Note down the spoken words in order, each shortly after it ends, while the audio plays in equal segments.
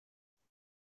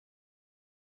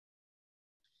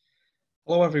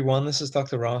Hello everyone, this is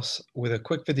Dr. Ross with a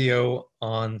quick video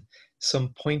on some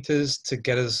pointers to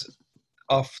get us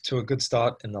off to a good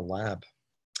start in the lab.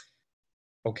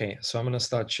 Okay, so I'm going to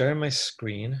start sharing my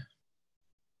screen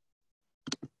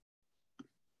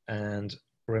and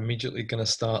we're immediately going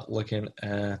to start looking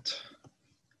at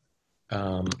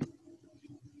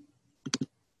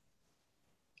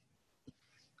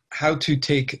how to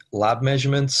take lab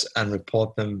measurements and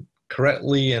report them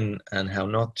correctly and how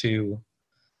not to.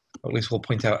 At least we'll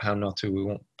point out how not to. We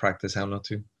won't practice how not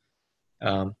to.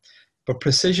 But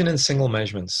precision in single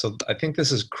measurements. So I think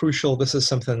this is crucial. This is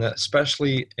something that,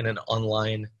 especially in an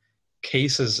online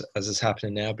case as is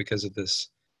happening now because of this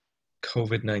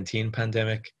COVID-19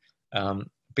 pandemic,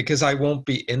 because I won't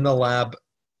be in the lab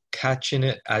catching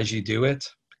it as you do it,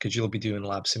 because you'll be doing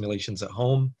lab simulations at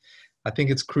home. I think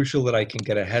it's crucial that I can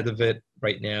get ahead of it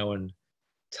right now and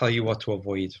tell you what to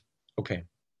avoid. Okay.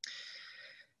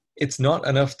 It's not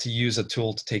enough to use a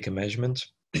tool to take a measurement.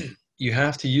 You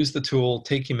have to use the tool,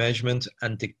 take your measurement,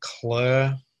 and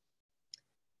declare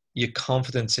your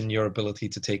confidence in your ability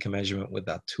to take a measurement with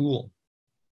that tool.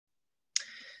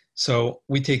 So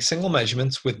we take single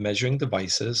measurements with measuring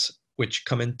devices, which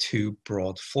come in two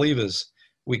broad flavors.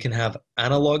 We can have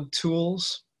analog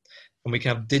tools, and we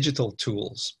can have digital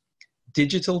tools.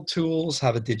 Digital tools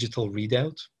have a digital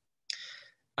readout.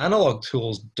 Analog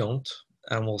tools don't,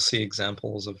 and we'll see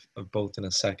examples of both in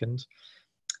a second.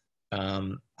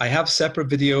 I have separate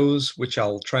videos, which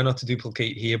I'll try not to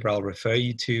duplicate here, but I'll refer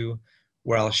you to,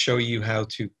 where I'll show you how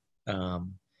to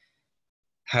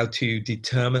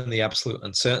determine the absolute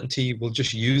uncertainty. We'll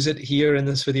just use it here in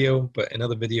this video, but in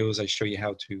other videos, I show you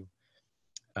how to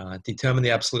determine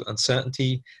the absolute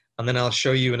uncertainty. And then I'll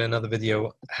show you in another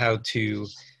video how to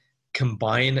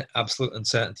combine absolute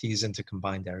uncertainties into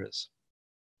combined errors.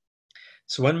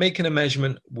 So when making a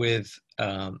measurement with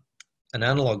an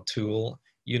analog tool,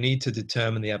 you need to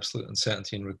determine the absolute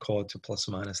uncertainty and record to plus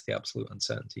or minus the absolute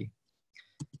uncertainty.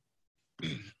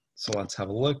 So let's have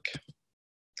a look.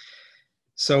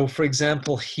 So for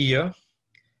example, here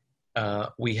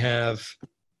we have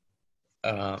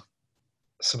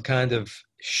some kind of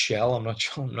shell. I'm not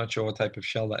sure what type of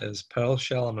shell that is. Pearl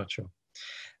shell, I'm not sure.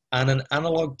 And an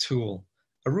analog tool,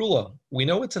 a ruler. We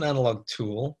know it's an analog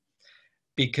tool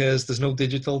because there's no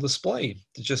digital display.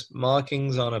 There's just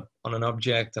markings on an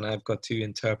object, and I've got to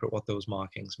interpret what those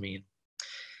markings mean.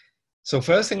 So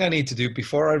first thing I need to do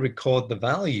before I record the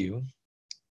value,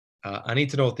 I need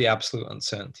to know what the absolute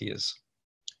uncertainty is.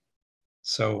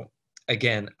 So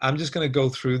again, I'm just going to go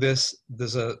through this.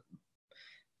 There's a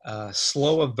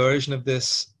slower version of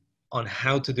this on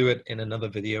how to do it in another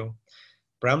video,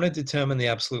 but I'm going to determine the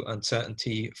absolute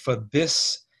uncertainty for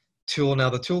this tool. Now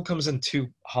the tool comes in two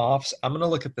halves. I'm going to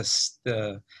look at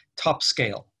the top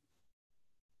scale.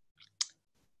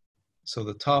 So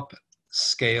the top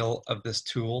scale of this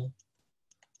tool,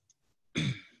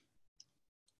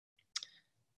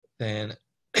 then,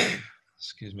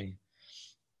 excuse me,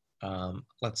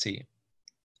 let's see,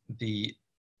 the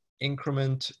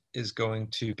increment is going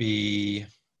to be,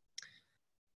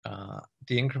 the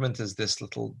increment is this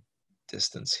little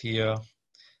distance here.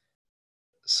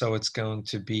 So it's going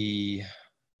to be,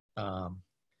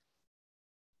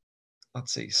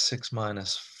 let's see, 6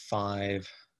 minus 5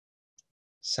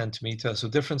 centimeters. So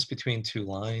difference between two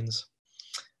lines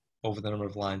over the number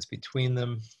of lines between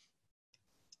them.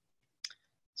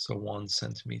 So 1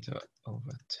 centimeter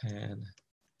over 10,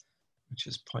 which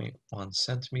is 0.1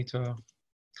 centimeter.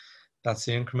 That's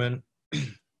the increment.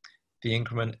 The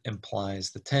increment implies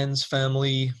the tens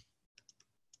family.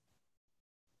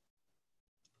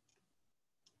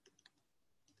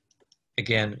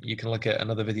 Again, you can look at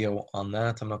another video on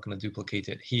that. I'm not going to duplicate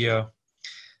it here.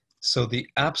 So the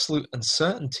absolute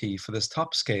uncertainty for this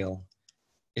top scale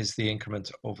is the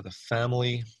increment over the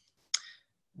family,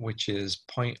 which is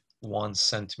 0.1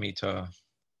 centimeter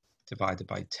divided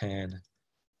by 10,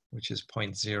 which is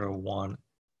 0.01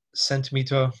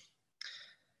 centimeter.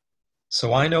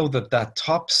 So I know that that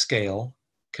top scale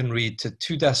can read to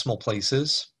 2 decimal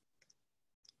places,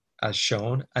 as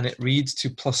shown, and it reads to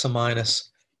plus or minus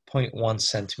 0.1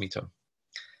 centimeter.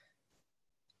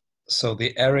 So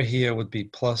the error here would be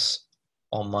plus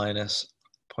or minus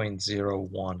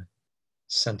 0.01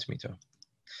 centimeter.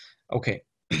 Okay,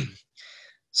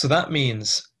 so that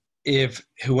means if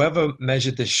whoever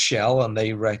measured this shell and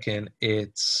they reckon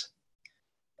it's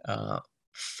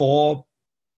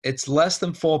it's less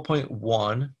than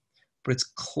 4.1, but it's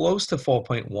close to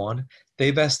 4.1,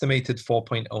 they've estimated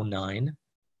 4.09.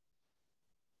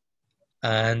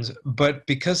 But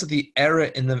because of the error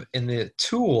in the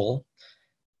tool,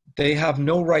 they have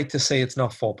no right to say it's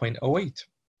not 4.08.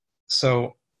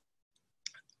 So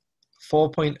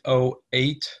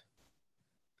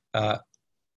 4.08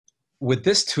 with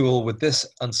this tool, with this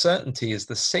uncertainty, is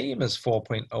the same as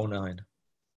 4.09,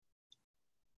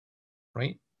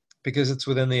 right? Because it's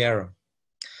within the error.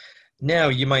 Now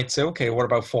you might say, okay, what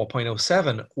about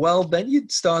 4.07? Well, then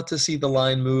you'd start to see the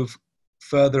line move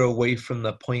further away from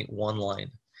the 0.1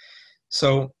 line.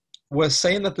 So we're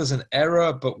saying that there's an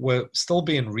error, but we're still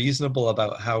being reasonable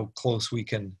about how close we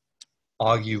can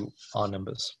argue our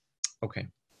numbers. Okay,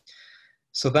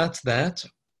 so that's that.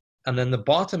 And then the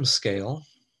bottom scale,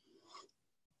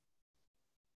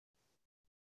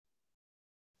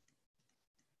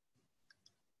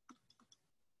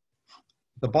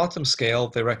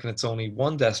 they reckon it's only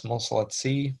 1 decimal, so let's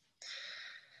see.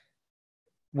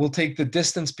 We'll take the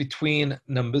distance between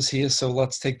numbers here, so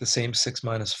let's take the same 6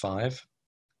 minus 5.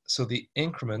 So the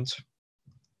increment,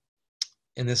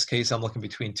 in this case, I'm looking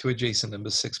between two adjacent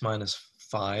numbers, 6 minus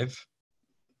 5.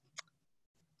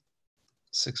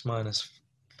 6 minus,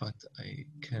 but I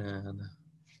can,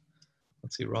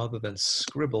 let's see, rather than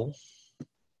scribble,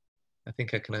 I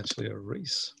think I can actually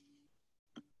erase.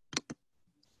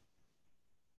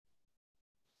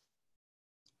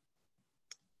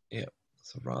 Yeah,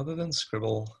 so rather than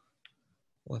scribble,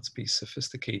 let's be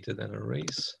sophisticated and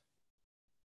erase.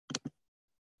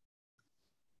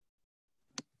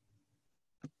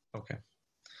 Okay,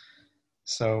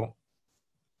 so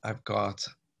I've got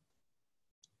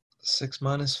 6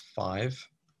 minus 5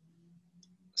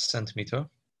 centimeter,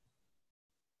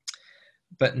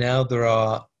 but now there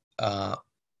are,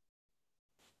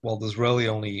 well, there's really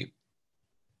only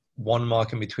one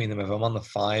mark in between them. If I'm on the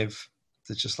 5,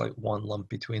 there's just like one lump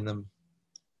between them.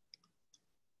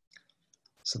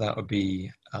 So that would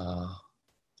be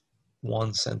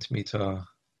 1 centimeter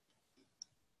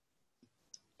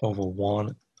over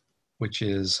 1, which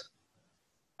is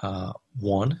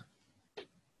 1.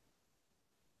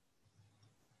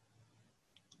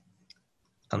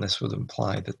 And this would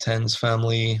imply the tens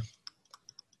family,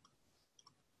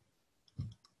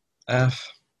 F.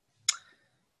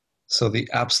 So the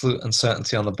absolute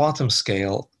uncertainty on the bottom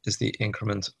scale is the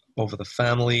increment over the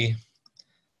family,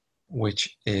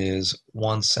 which is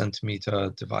 1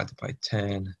 centimeter divided by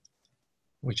 10,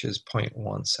 which is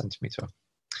 0.1 centimeter.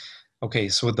 Okay,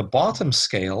 so with the bottom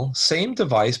scale, same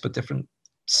device, but different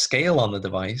scale on the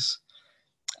device,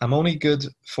 I'm only good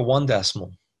for 1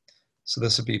 decimal. So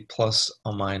this would be plus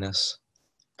or minus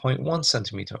 0.1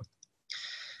 centimeter.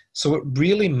 So it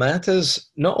really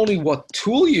matters not only what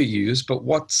tool you use, but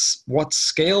what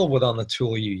scale within the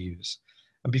tool you use.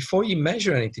 And before you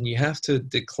measure anything, you have to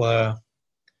declare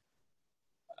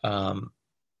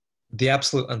the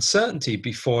absolute uncertainty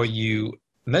before you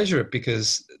measure it,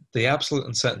 because the absolute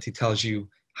uncertainty tells you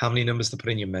how many numbers to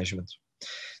put in your measurement.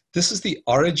 This is the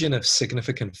origin of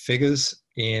significant figures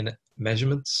in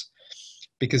measurements,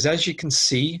 because as you can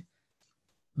see,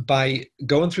 by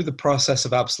going through the process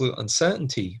of absolute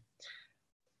uncertainty,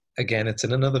 again, it's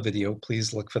in another video,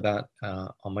 please look for that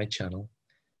on my channel.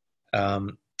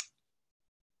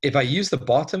 If I use the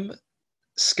bottom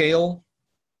scale,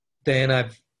 then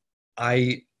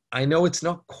I know it's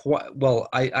not quite, well,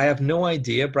 I have no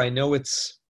idea, but I know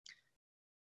it's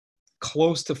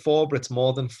close to 4, but it's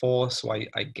more than 4, so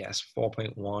I guess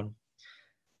 4.1.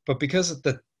 But because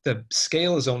the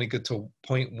scale is only good to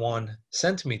 0.1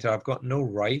 centimeter, I've got no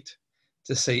right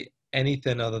to say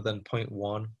anything other than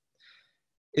 0.1.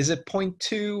 Is it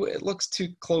 0.2? It looks too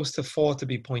close to 4 to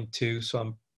be 0.2, so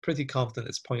I'm pretty confident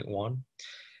it's 0.1.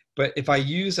 But if I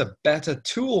use a better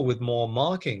tool with more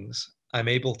markings, I'm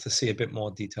able to see a bit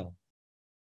more detail.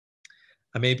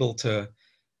 I'm able to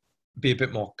be a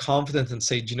bit more confident and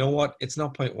say, do you know what? It's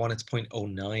not 0.1, it's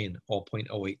 0.09 or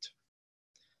 0.08.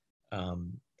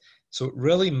 So it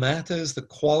really matters. The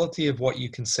quality of what you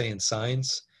can say in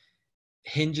science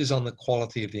hinges on the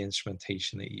quality of the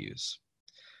instrumentation that you use.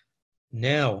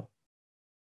 Now,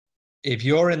 if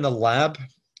you're in the lab,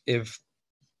 if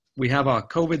we have our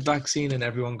COVID vaccine and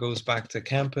everyone goes back to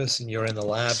campus and you're in the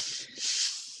lab,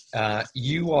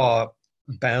 you are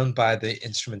bound by the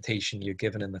instrumentation you're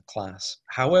given in the class.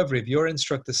 However, if your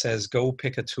instructor says, go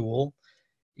pick a tool,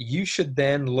 you should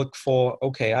then look for,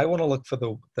 okay, I want to look for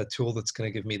the tool that's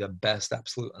going to give me the best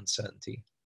absolute uncertainty.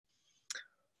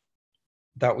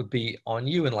 That would be on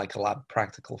you in like a lab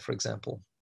practical, for example.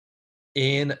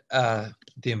 In the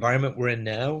environment we're in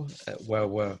now,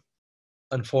 where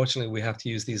unfortunately we have to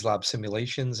use these lab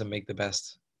simulations and make the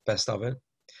best of it,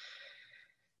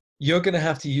 you're going to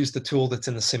have to use the tool that's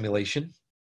in the simulation,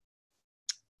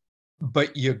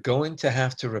 but you're going to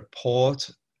have to report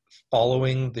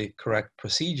following the correct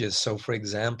procedures. So for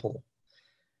example,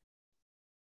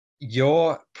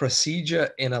 your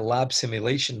procedure in a lab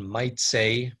simulation might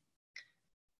say,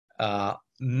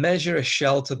 measure a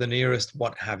shell to the nearest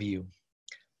what have you.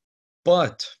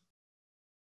 But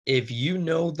if you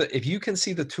know that, if you can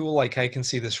see the tool like I can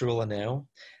see this ruler now,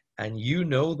 and you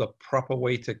know the proper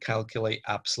way to calculate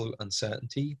absolute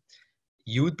uncertainty,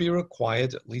 you would be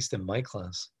required, at least in my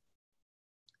class,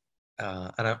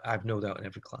 and I've no doubt in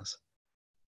every class,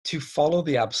 to follow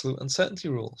the absolute uncertainty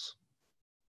rules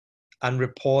and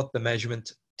report the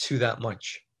measurement to that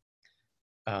much.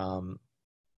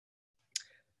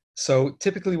 So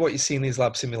typically what you see in these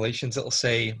lab simulations, it'll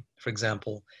say, for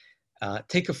example,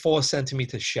 take a 4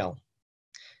 centimeter shell.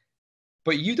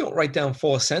 But you don't write down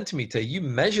 4 centimeter, you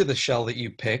measure the shell that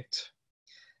you picked.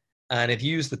 And if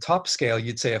you use the top scale,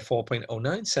 you'd say a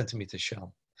 4.09 centimeter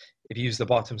shell. If you use the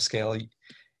bottom scale,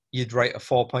 you'd write a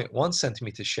 4.1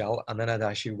 centimeter shell, and then I'd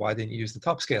ask you, why didn't you use the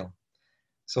top scale?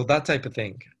 So that type of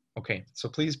thing. Okay, so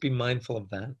please be mindful of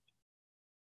that.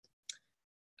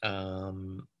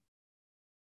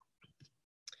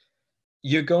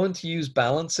 You're going to use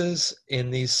balances in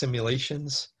these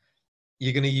simulations.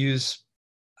 You're going to use,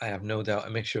 I have no doubt, a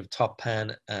mixture of top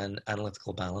pan and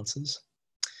analytical balances.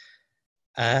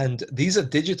 And these are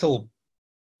digital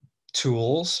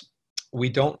tools. We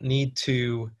don't need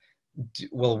to,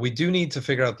 well, we do need to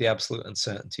figure out the absolute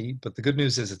uncertainty, but the good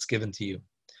news is it's given to you.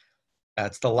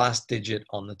 It's the last digit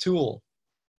on the tool.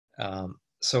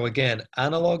 So again,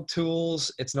 analog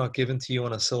tools, it's not given to you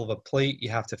on a silver plate. You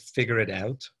have to figure it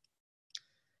out.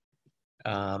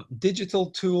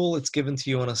 Digital tool, it's given to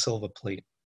you on a silver plate.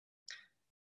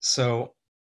 So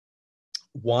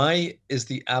why is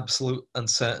the absolute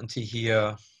uncertainty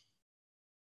here?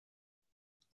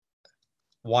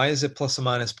 Why is it plus or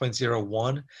minus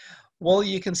 0.01? Well,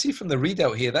 you can see from the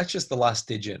readout here, that's just the last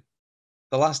digit.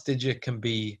 The last digit can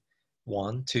be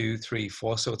 1, 2, 3,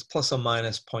 4, so it's plus or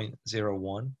minus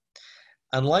 0.01.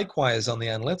 And likewise, on the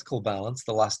analytical balance,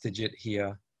 the last digit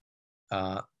here,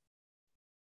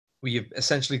 we've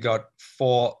essentially got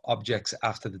 4 objects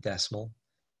after the decimal.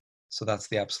 So that's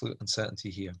the absolute uncertainty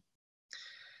here.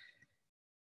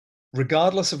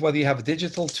 Regardless of whether you have a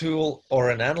digital tool or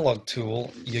an analog tool,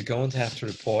 you're going to have to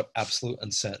report absolute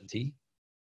uncertainty.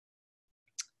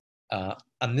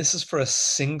 And this is for a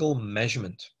single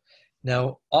measurement.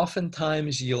 Now,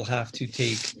 oftentimes you'll have to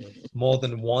take more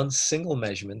than one single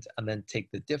measurement and then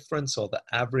take the difference or the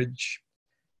average.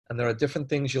 And there are different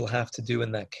things you'll have to do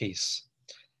in that case.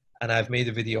 And I've made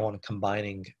a video on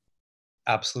combining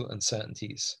absolute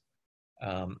uncertainties.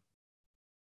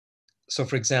 So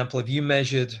for example, if you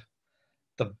measured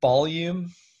the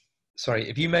volume,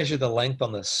 if you measure the length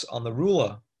on this on the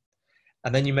ruler,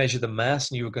 and then you measure the mass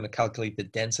and you were going to calculate the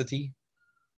density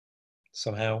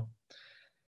somehow,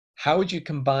 how would you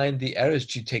combine the errors?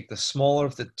 Do you take the smaller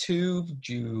of the two?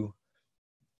 Do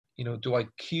I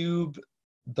cube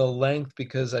the length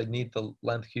because I need the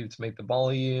length cube to make the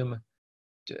volume?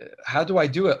 How do I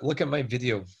do it? Look at my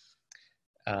video.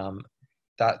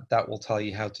 That will tell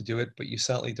you how to do it, but you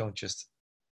certainly don't just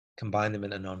combine them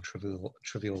in a non-trivial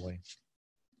way.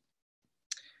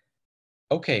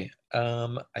 Okay,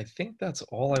 I think that's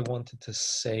all I wanted to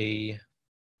say.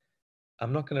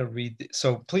 I'm not going to read,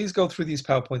 so please go through these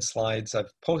PowerPoint slides.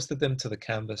 I've posted them to the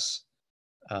Canvas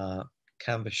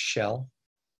shell.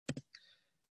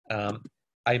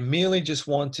 I merely just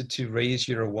wanted to raise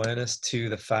your awareness to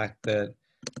the fact that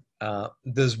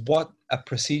there's what a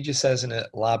procedure says in a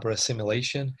lab or a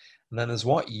simulation, and then there's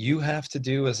what you have to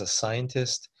do as a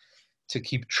scientist to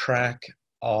keep track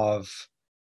of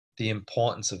the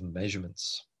importance of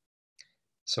measurements.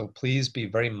 So please be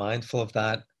very mindful of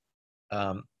that.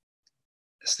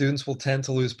 Students will tend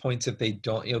to lose points if they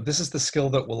don't, this is the skill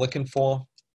that we're looking for.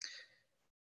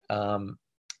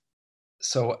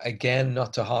 So again,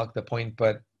 not to hog the point,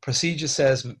 but procedure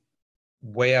says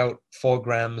weigh out 4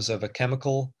 grams of a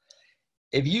chemical.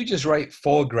 If you just write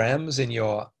 4 grams in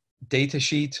your data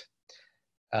sheet,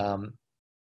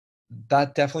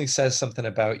 that definitely says something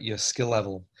about your skill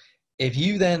level. If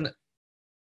you then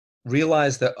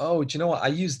realize that, oh, do you know what? I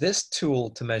use this tool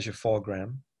to measure 4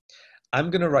 gram. I'm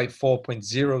going to write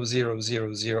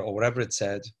 4.0000 or whatever it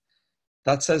said.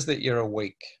 That says that you're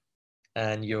awake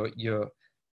and you're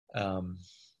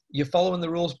following the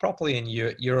rules properly and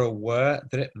you're aware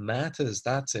that it matters.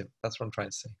 That's it. That's what I'm trying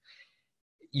to say.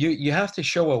 You have to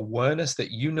show awareness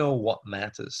that you know what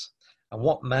matters. And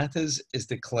what matters is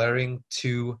declaring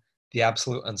to the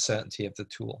absolute uncertainty of the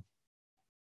tool.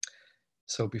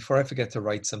 So before I forget to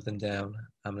write something down,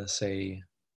 I'm going to say,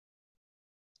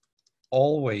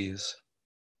 always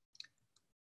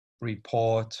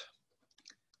report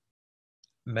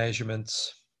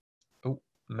measurements.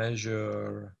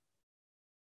 Measure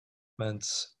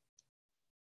requirements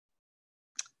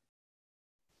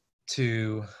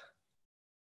to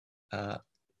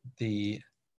the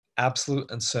absolute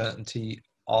uncertainty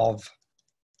of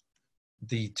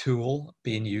the tool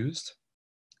being used.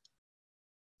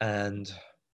 And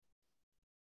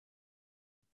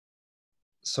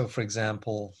so, for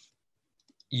example,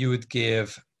 you would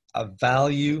give a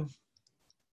value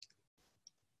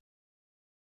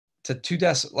to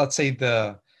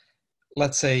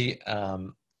let's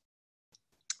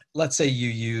say you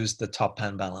use the top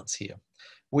pan balance here,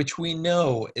 which we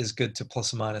know is good to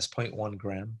plus or minus 0.1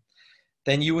 gram.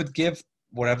 Then you would give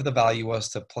whatever the value was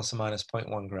to plus or minus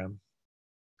 0.1 gram.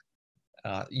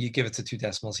 You give it to 2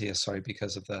 decimals here, sorry,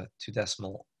 because of the 2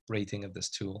 decimal rating of this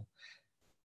tool.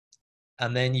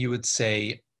 And then you would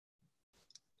say,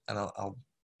 and I'll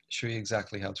show you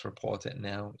exactly how to report it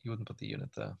now. You wouldn't put the unit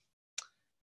there.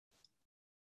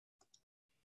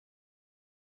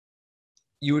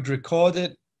 You would record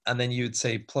it, and then you would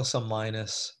say plus or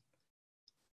minus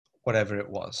whatever it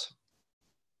was.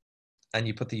 And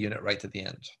you put the unit right at the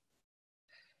end.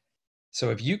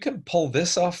 So if you can pull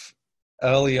this off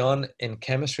early on in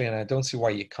chemistry, and I don't see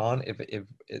why you can't if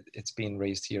it's being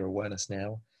raised to your awareness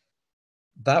now,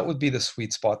 that would be the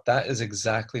sweet spot. That is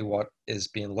exactly what is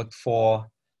being looked for.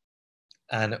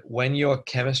 And when your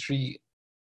chemistry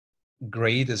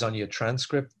grade is on your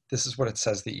transcript, this is what it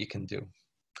says that you can do.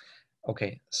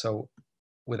 Okay, so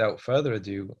without further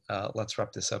ado, let's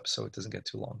wrap this up so it doesn't get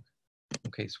too long.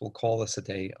 Okay, so we'll call this a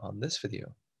day on this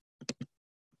video.